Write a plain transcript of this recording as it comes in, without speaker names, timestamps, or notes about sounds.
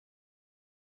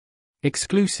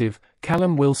Exclusive,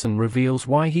 Callum Wilson reveals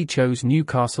why he chose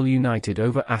Newcastle United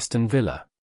over Aston Villa.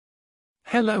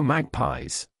 Hello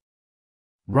Magpies.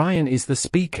 Ryan is the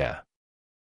speaker.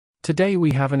 Today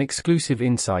we have an exclusive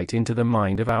insight into the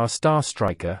mind of our star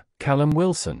striker, Callum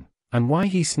Wilson, and why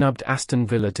he snubbed Aston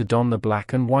Villa to don the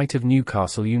black and white of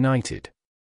Newcastle United.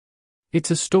 It's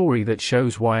a story that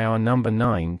shows why our number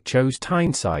 9 chose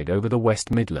Tyneside over the West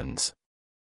Midlands.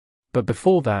 But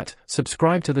before that,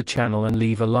 subscribe to the channel and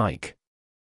leave a like.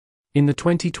 In the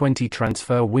 2020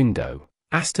 transfer window,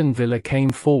 Aston Villa came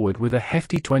forward with a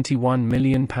hefty £21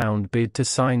 million bid to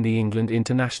sign the England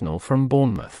international from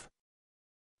Bournemouth.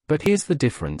 But here's the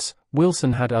difference: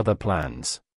 Wilson had other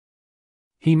plans.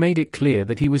 He made it clear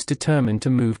that he was determined to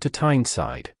move to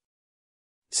Tyneside.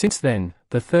 Since then,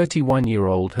 the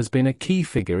 31-year-old has been a key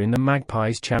figure in the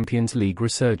Magpies' Champions League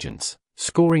resurgence,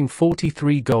 scoring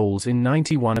 43 goals in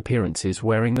 91 appearances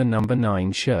wearing the number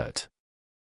 9 shirt.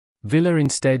 Villa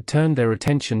instead turned their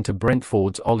attention to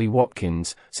Brentford's Ollie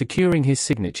Watkins, securing his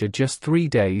signature just 3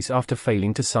 days after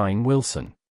failing to sign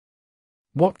Wilson.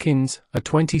 Watkins, a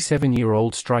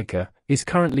 27-year-old striker, is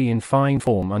currently in fine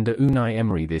form under Unai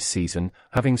Emery this season,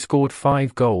 having scored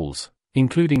 5 goals,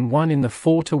 including one in the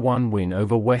 4-1 win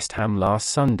over West Ham last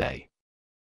Sunday.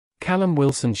 Callum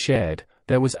Wilson shared,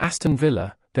 "There was Aston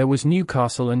Villa, there was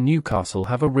Newcastle, and Newcastle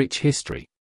have a rich history.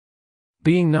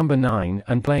 Being number 9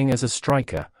 and playing as a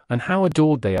striker, and how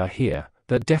adored they are here,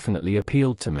 that definitely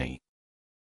appealed to me."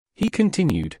 He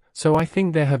continued, "So I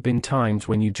think there have been times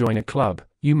when you join a club,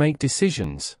 you make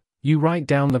decisions, you write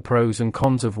down the pros and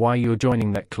cons of why you're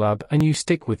joining that club and you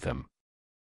stick with them.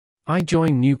 I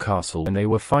joined Newcastle when they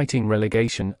were fighting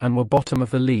relegation and were bottom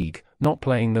of the league, not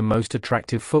playing the most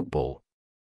attractive football.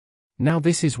 Now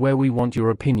this is where we want your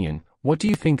opinion. What do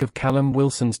you think of Callum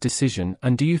Wilson's decision,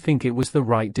 and do you think it was the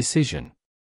right decision?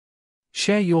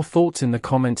 Share your thoughts in the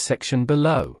comments section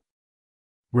below.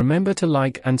 Remember to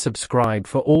like and subscribe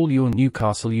for all your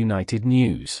Newcastle United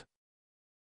news.